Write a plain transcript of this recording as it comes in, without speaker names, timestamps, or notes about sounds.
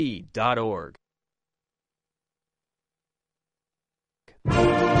www.ftb.org.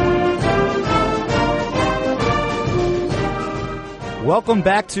 Welcome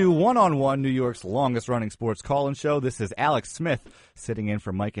back to One-on-One, New York's longest-running sports call-in show. This is Alex Smith sitting in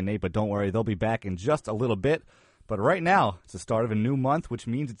for Mike and Nate, but don't worry, they'll be back in just a little bit. But right now, it's the start of a new month, which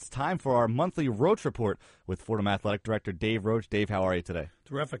means it's time for our monthly Roach Report with Fordham Athletic Director Dave Roach. Dave, how are you today?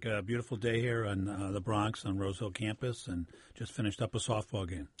 Terrific. A beautiful day here on the Bronx on Rose Hill campus, and just finished up a softball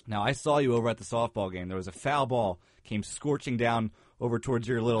game. Now, I saw you over at the softball game. There was a foul ball, came scorching down over towards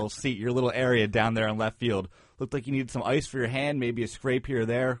your little seat, your little area down there in left field. Looked like you needed some ice for your hand, maybe a scrape here or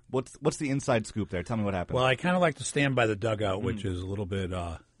there. What's the inside scoop there? Tell me what happened. Well, I kind of like to stand by the dugout, which is a little bit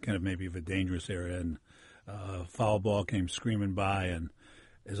kind of maybe of a dangerous area, and foul ball came screaming by, and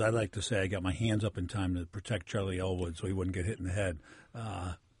as I like to say, I got my hands up in time to protect Charlie Elwood so he wouldn't get hit in the head.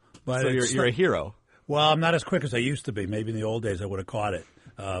 But so you're a hero. Well, I'm not as quick as I used to be. Maybe in the old days I would have caught it.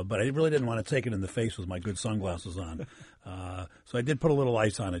 But I really didn't want to take it in the face with my good sunglasses on. So I did put a little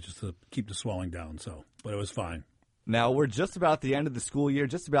ice on it just to keep the swelling down. But it was fine. Now, we're just about the end of the school year,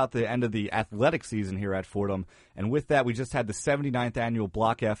 just about the end of the athletic season here at Fordham. And with that, we just had the 79th annual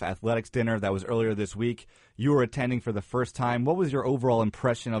Block F Athletics Dinner that was earlier this week. You were attending for the first time. What was your overall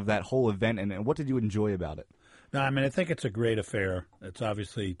impression of that whole event, and what did you enjoy about it? No, I mean, I think it's a great affair. It's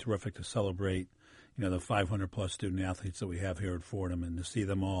obviously terrific to celebrate, the 500-plus student-athletes that we have here at Fordham, and to see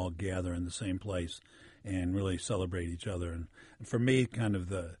them all gather in the same place and really celebrate each other. And for me, kind of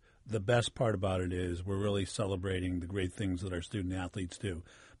the best part about it is we're really celebrating the great things that our student-athletes do,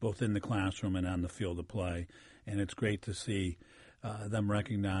 both in the classroom and on the field of play. And it's great to see them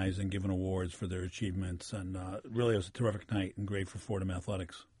recognized and given awards for their achievements. And really, it was a terrific night and great for Fordham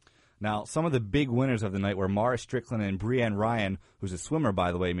Athletics. Now, some of the big winners of the night were Mara Strickland and Brianne Ryan, who's a swimmer,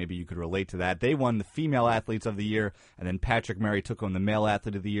 by the way. Maybe you could relate to that. They won the Female Athletes of the Year, and then Patrick Murray took on the Male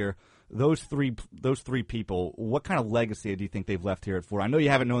Athlete of the Year. Those three people, what kind of legacy do you think they've left here at Fordham? I know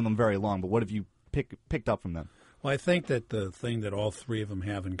you haven't known them very long, but what have you picked up from them? Well, I think that the thing that all three of them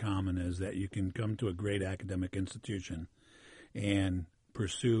have in common is that you can come to a great academic institution and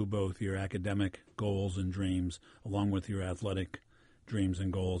pursue both your academic goals and dreams along with your athletic dreams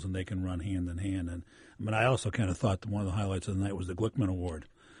and goals, and they can run hand in hand. And I also kind of thought that one of the highlights of the night was the Glickman Award,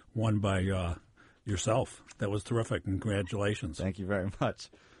 won by yourself. That was terrific. Congratulations. Thank you very much.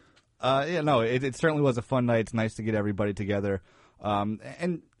 It certainly was a fun night. It's nice to get everybody together.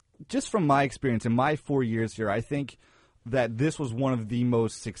 And just from my experience in my 4 years here, I think that this was one of the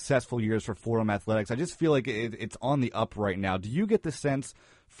most successful years for Fordham Athletics. I just feel like it's on the up right now. Do you get the sense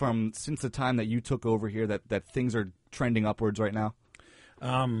since the time that you took over here that things are trending upwards right now?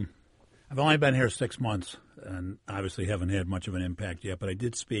 I've only been here 6 months and obviously haven't had much of an impact yet, but I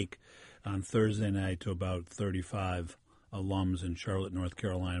did speak on Thursday night to about 35 alums in Charlotte, North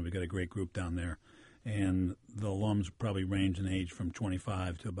Carolina. We've got a great group down there, and the alums probably range in age from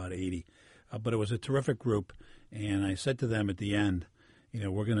 25 to about 80. But it was a terrific group, and I said to them at the end,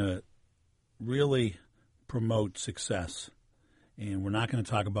 we're going to really promote success, and we're not going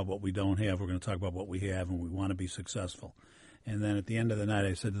to talk about what we don't have. We're going to talk about what we have, and we want to be successful. And then at the end of the night,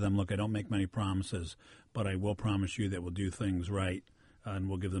 I said to them, look, I don't make many promises, but I will promise you that we'll do things right, and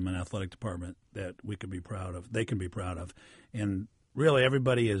we'll give them an athletic department that we can be proud of, they can be proud of. And really,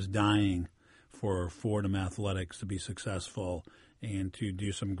 everybody is dying for Fordham Athletics to be successful and to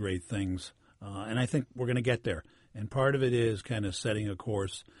do some great things. And I think we're going to get there. And part of it is kind of setting a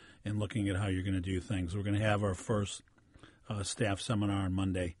course and looking at how you're going to do things. We're going to have our first staff seminar on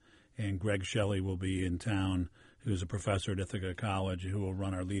Monday, and Greg Shelley will be in town, who's a professor at Ithaca College, who will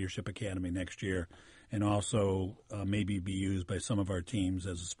run our Leadership Academy next year, and also maybe be used by some of our teams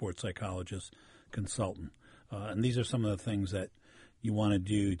as a sports psychologist consultant. And these are some of the things that you want to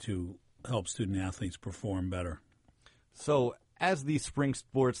do to help student-athletes perform better. So as the spring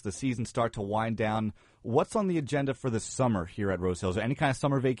sports, the season start to wind down, what's on the agenda for the summer here at Rose Hill? Is there any kind of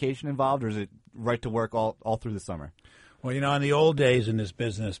summer vacation involved, or is it right to work all through the summer? Well, in the old days in this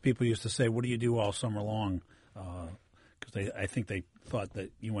business, people used to say, what do you do all summer long? Because I think they thought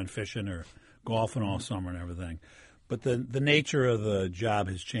that you went fishing or golfing all summer and everything. But the nature of the job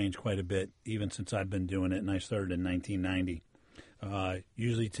has changed quite a bit, even since I've been doing it, and I started in 1990.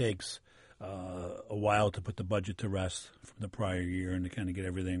 Usually takes a while to put the budget to rest from the prior year and to kind of get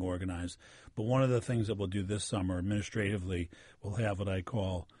everything organized. But one of the things that we'll do this summer, administratively, we'll have what I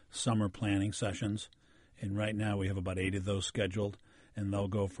call summer planning sessions. And right now we have about 8 of those scheduled, and they'll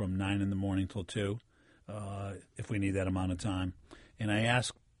go from 9 in the morning till 2 if we need that amount of time. And I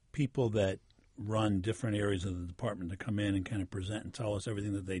ask people that run different areas of the department to come in and kind of present and tell us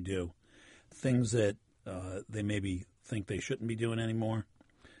everything that they do, things that they maybe think they shouldn't be doing anymore,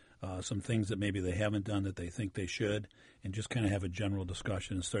 some things that maybe they haven't done that they think they should, and just kind of have a general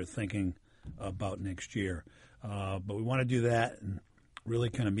discussion and start thinking about next year. But we want to do that and really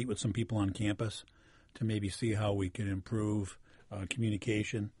kind of meet with some people on campus to maybe see how we can improve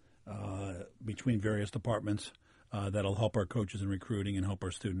communication between various departments that'll help our coaches in recruiting and help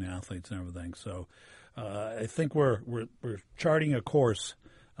our student athletes and everything. So I think we're charting a course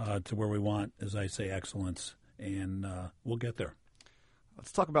to where we want, as I say, excellence, and we'll get there.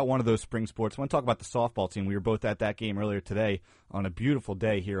 Let's talk about one of those spring sports. I want to talk about the softball team. We were both at that game earlier today on a beautiful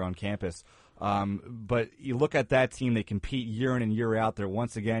day here on campus. But you look at that team, they compete year in and year out. They're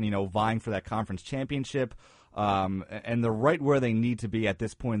once again, vying for that conference championship. And they're right where they need to be at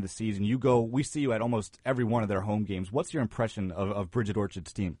this point in the season. We see you at almost every one of their home games. What's your impression of Bridget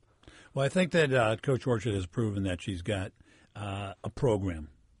Orchard's team? Well, I think that Coach Orchard has proven that she's got a program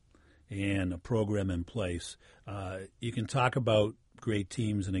and a program in place. You can talk about great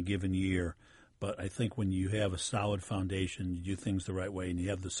teams in a given year, but I think when you have a solid foundation, you do things the right way, and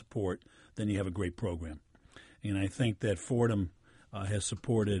you have the support, then you have a great program. And I think that Fordham has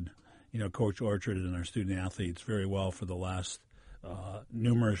supported, Coach Orchard and our student athletes very well for the last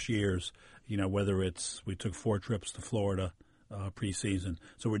numerous years. Whether it's we took 4 trips to Florida preseason,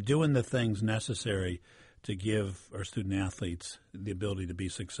 so we're doing the things necessary to give our student athletes the ability to be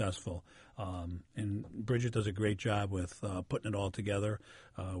successful. And Bridget does a great job with putting it all together.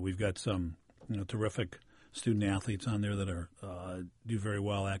 We've got some terrific student athletes on there that are do very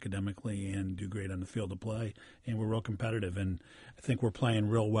well academically and do great on the field of play, and we're real competitive. And I think we're playing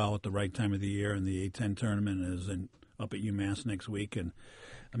real well at the right time of the year, and the A-10 tournament is up at UMass next week. And,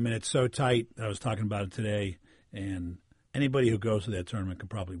 it's so tight. I was talking about it today, and anybody who goes to that tournament could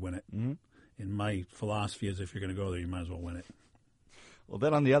probably win it. Mm-hmm. And my philosophy is if you're going to go there, you might as well win it. Well,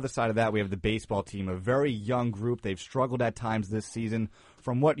 then on the other side of that, we have the baseball team, a very young group. They've struggled at times this season.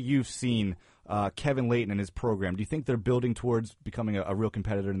 From what you've seen, Kevin Layton and his program, do you think they're building towards becoming a real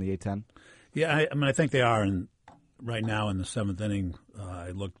competitor in the A-10? Yeah, I think they are. And right now in the 7th inning,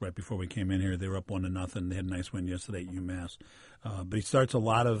 I looked right before we came in here, they were up 1-0. They had a nice win yesterday at UMass. But he starts a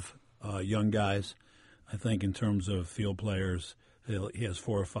lot of young guys. I think in terms of field players, he has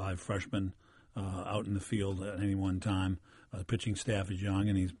 4 or 5 freshmen out in the field at any one time. The pitching staff is young,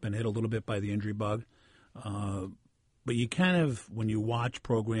 and he's been hit a little bit by the injury bug. But you kind of, when you watch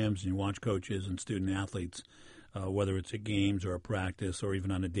programs and you watch coaches and student athletes, whether it's at games or a practice or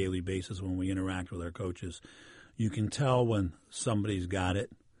even on a daily basis when we interact with our coaches, you can tell when somebody's got it.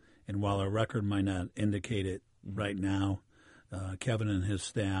 And while our record might not indicate it right now, Kevin and his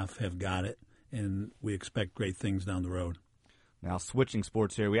staff have got it, and we expect great things down the road. Now, switching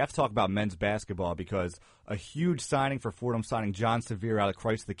sports here, we have to talk about men's basketball because a huge signing for Fordham, signing John Severe out of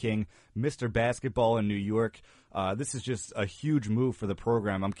Christ the King, Mr. Basketball in New York. This is just a huge move for the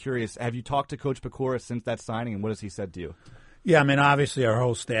program. I'm curious, have you talked to Coach Pecora since that signing, and what has he said to you? Yeah, obviously our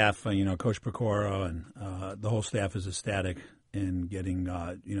whole staff, Coach Pecora and the whole staff is ecstatic in getting,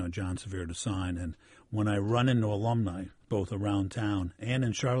 John Severe to sign. And when I run into alumni, both around town and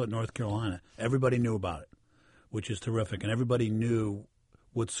in Charlotte, North Carolina, everybody knew about it, which is terrific. And everybody knew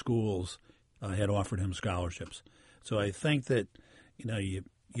what schools had offered him scholarships. So I think that,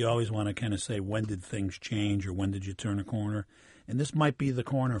 you always want to kind of say, when did things change or when did you turn a corner? And this might be the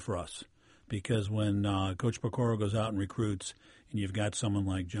corner for us because when Coach Pecora goes out and recruits and you've got someone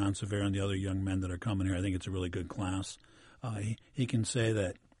like John Severe and the other young men that are coming here, I think it's a really good class. He can say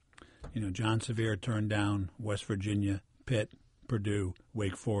that, John Severe turned down West Virginia, Pitt, Purdue,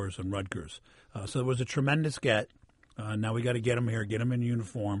 Wake Forest, and Rutgers. So it was a tremendous get. Now we got to get him here, get him in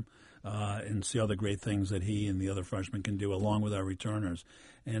uniform, and see all the great things that he and the other freshmen can do, along with our returners.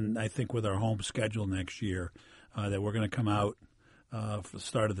 And I think with our home schedule next year, that we're going to come out for the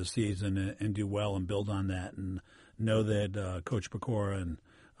start of the season and do well and build on that, and know that Coach Pecora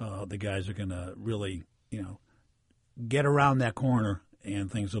and the guys are going to really, get around that corner,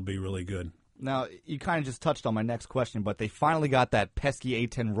 and things will be really good. Now, you kind of just touched on my next question, but they finally got that pesky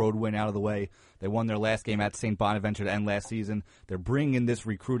A-10 road win out of the way. They won their last game at St. Bonaventure to end last season. They're bringing in this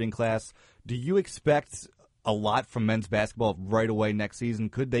recruiting class. Do you expect a lot from men's basketball right away next season?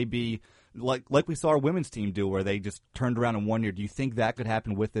 Could they be like we saw our women's team do, where they just turned around in 1 year? Do you think that could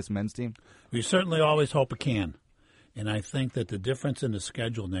happen with this men's team? We certainly always hope it can. And I think that the difference in the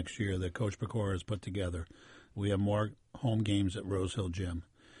schedule next year that Coach Pecora has put together, we have more home games at Rose Hill Gym.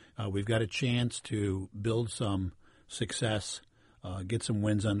 We've got a chance to build some success, get some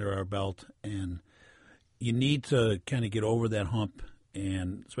wins under our belt, and you need to kind of get over that hump,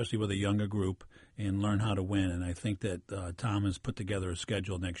 and especially with a younger group, and learn how to win. And I think that Tom has put together a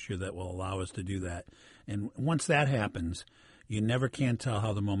schedule next year that will allow us to do that. And once that happens, you never can tell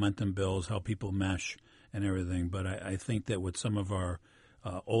how the momentum builds, how people mesh and everything. But I think that with some of our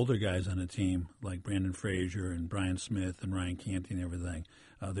older guys on the team, like Brandon Frazier and Brian Smith and Ryan Canty and everything,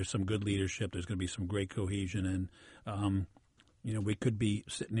 there's some good leadership. There's going to be some great cohesion. And, we could be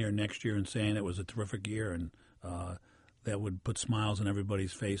sitting here next year and saying it was a terrific year, and that would put smiles on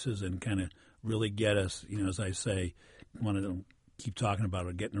everybody's faces and kind of really get us, as I say, want to keep talking about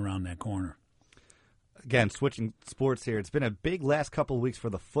it, getting around that corner. Again, switching sports here, it's been a big last couple of weeks for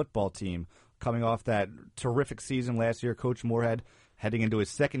the football team. Coming off that terrific season last year, Coach Moorhead heading into his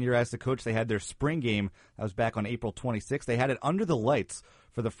second year as the coach. They had their spring game. That was back on April 26th. They had it under the lights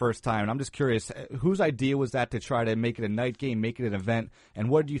for the first time. And I'm just curious, whose idea was that to try to make it a night game, make it an event? And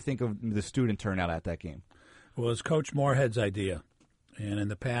what do you think of the student turnout at that game? Well, it was Coach Moorhead's idea. And in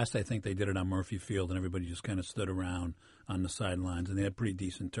the past, I think they did it on Murphy Field, and everybody just kind of stood around on the sidelines, and they had pretty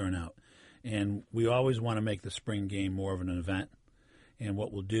decent turnout. And we always want to make the spring game more of an event. And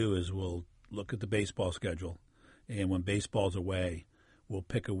what we'll do is we'll look at the baseball schedule, and when baseball's away, we'll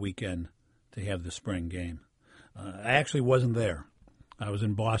pick a weekend to have the spring game. I actually wasn't there. I was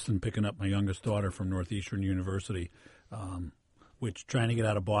in Boston picking up my youngest daughter from Northeastern University, which trying to get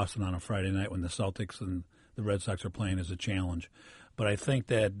out of Boston on a Friday night when the Celtics and the Red Sox are playing is a challenge. But I think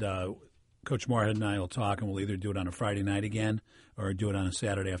that Coach Moorhead and I will talk, and we'll either do it on a Friday night again or do it on a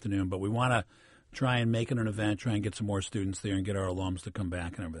Saturday afternoon. But we want to try and make it an event, try and get some more students there and get our alums to come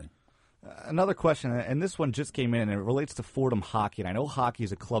back and everything. Another question, and this one just came in, and it relates to Fordham hockey. And I know hockey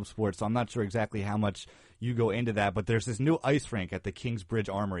is a club sport, so I'm not sure exactly how much you go into that, but there's this new ice rink at the Kingsbridge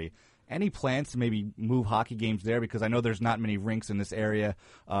Armory. Any plans to maybe move hockey games there? Because I know there's not many rinks in this area.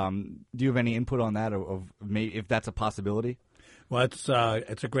 Do you have any input on that, of maybe if that's a possibility? Well, it's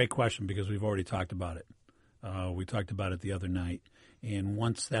a great question because we've already talked about it. We talked about it the other night. And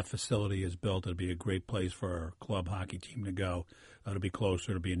once that facility is built, it'll be a great place for our club hockey team to go. It'll be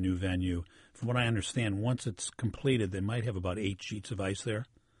closer. It'll be a new venue. From what I understand, once it's completed, they might have about 8 sheets of ice there,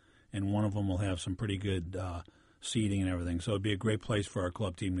 and one of them will have some pretty good seating and everything. So it'd be a great place for our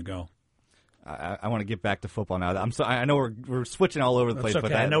club team to go. I want to get back to football now. I know we're switching all over the place. That's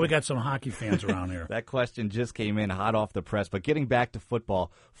okay. But I know we got some hockey fans around here. That question just came in hot off the press. But getting back to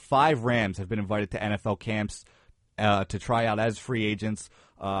football, 5 Rams have been invited to NFL camps to try out as free agents.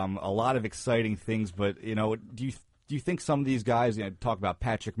 A lot of exciting things. But do you think some of these guys, talk about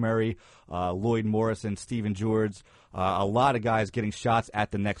Patrick Murray, Lloyd Morrison, Steven George, a lot of guys getting shots at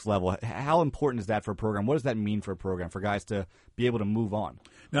the next level. How important is that for a program? What does that mean for a program, for guys to be able to move on?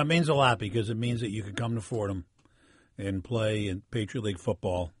 Now, it means a lot because it means that you can come to Fordham and play in Patriot League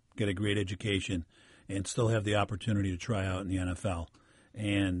football, get a great education, and still have the opportunity to try out in the NFL.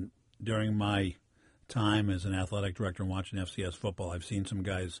 And during my time as an athletic director and watching FCS football, I've seen some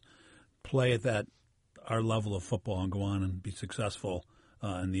guys play at our level of football and go on and be successful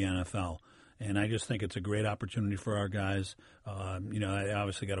in the NFL. And I just think it's a great opportunity for our guys. I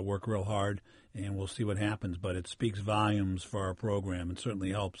obviously got to work real hard, and we'll see what happens. But it speaks volumes for our program. It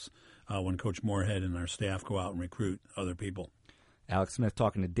certainly helps when Coach Moorhead and our staff go out and recruit other people. Alex Smith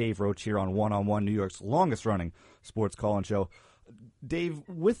talking to Dave Roach here on One-on-One, New York's longest-running sports call-in show. Dave,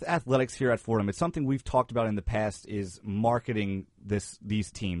 with athletics here at Fordham, it's something we've talked about in the past is marketing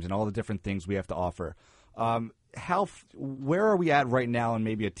these teams and all the different things we have to offer. Where are we at right now in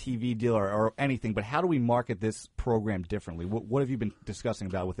maybe a TV deal or anything, but how do we market this program differently? What have you been discussing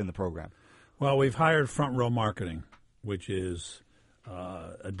about within the program? Well, we've hired Front Row Marketing, which is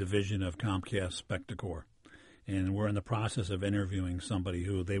a division of Comcast Spectacor, and we're in the process of interviewing somebody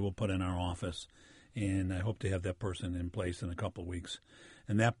who they will put in our office, and I hope to have that person in place in a couple of weeks.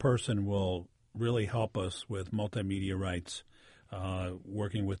 And that person will really help us with multimedia rights,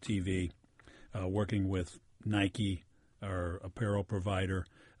 working with TV, working with Nike, our apparel provider,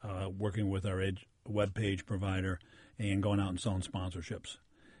 working with our web page provider, and going out and selling sponsorships.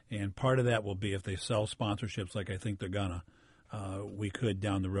 And part of that will be if they sell sponsorships like I think they're gonna, we could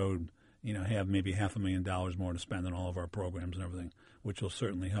down the road, have maybe $500,000 more to spend on all of our programs and everything, which will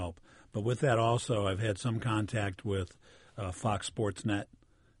certainly help. But with that also, I've had some contact with Fox Sports Net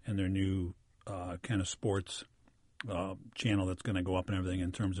and their new kind of sports channel that's going to go up and everything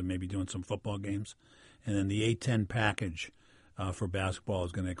in terms of maybe doing some football games. And then the A-10 package for basketball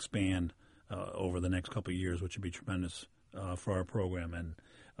is going to expand over the next couple of years, which would be tremendous for our program. And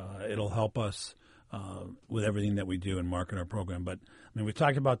it'll help us with everything that we do and market our program. But, we've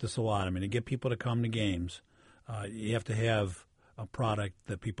talked about this a lot. To get people to come to games, you have to have a product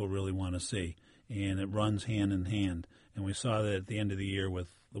that people really want to see. And it runs hand in hand. And we saw that at the end of the year with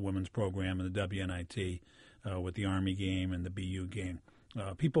the women's program and the WNIT, with the Army game and the BU game.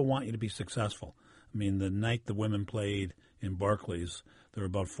 People want you to be successful. I mean, the night the women played in Barclays, there were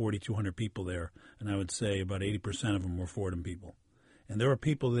about 4,200 people there, and I would say about 80% of them were Fordham people. And there were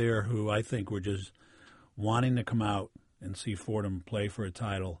people there who I think were just wanting to come out and see Fordham play for a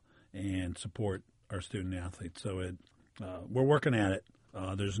title and support our student athletes. So we're working at it.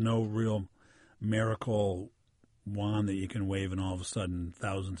 There's no real miracle wand that you can wave and all of a sudden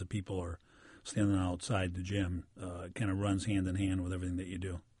thousands of people are standing outside the gym. It kind of runs hand in hand with everything that you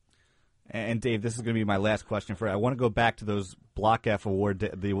do. And Dave, this is going to be my last question for you. I want to go back to those Block F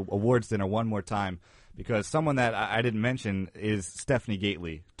the awards dinner one more time, because someone that I didn't mention is Stephanie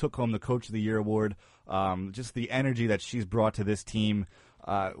Gately. Took home the Coach of the Year award. Just the energy that she's brought to this team.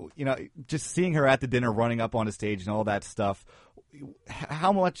 Just seeing her at the dinner, running up on the stage and all that stuff.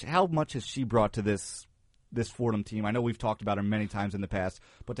 How much has she brought to this Fordham team? I know we've talked about her many times in the past,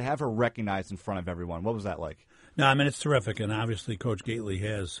 but to have her recognized in front of everyone, what was that like? No, I mean, it's terrific, and obviously Coach Gately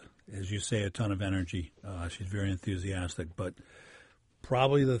has, as you say, a ton of energy. She's very enthusiastic, but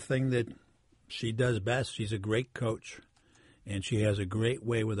probably the thing that she does best, she's a great coach, and she has a great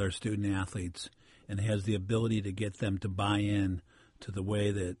way with our student athletes and has the ability to get them to buy in to the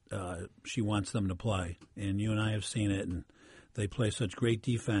way that she wants them to play. And you and I have seen it, and they play such great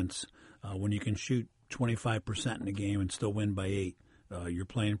defense. When you can shoot 25% in a game and still win by 8, you're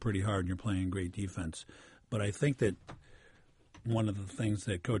playing pretty hard and you're playing great defense. But I think that one of the things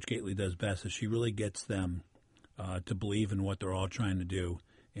that Coach Gately does best is she really gets them to believe in what they're all trying to do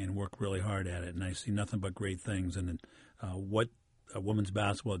and work really hard at it. And I see nothing but great things. And what women's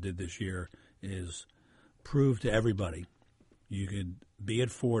basketball did this year is prove to everybody you could be at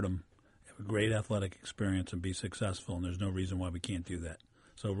Fordham, have a great athletic experience, and be successful, and there's no reason why we can't do that.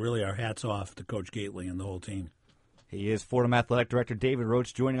 So really our hats off to Coach Gately and the whole team. He is Fordham Athletic Director David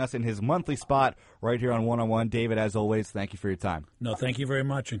Roach, joining us in his monthly spot right here on One-on-One. David, as always, thank you for your time. No, thank you very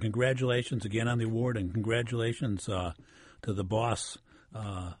much, and congratulations again on the award, and congratulations to the boss,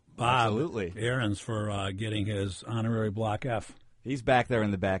 Bob Absolutely. Aarons, for getting his honorary Block F. He's back there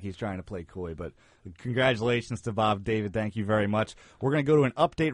in the back. He's trying to play coy, but congratulations to Bob. David, thank you very much. We're going to go to an update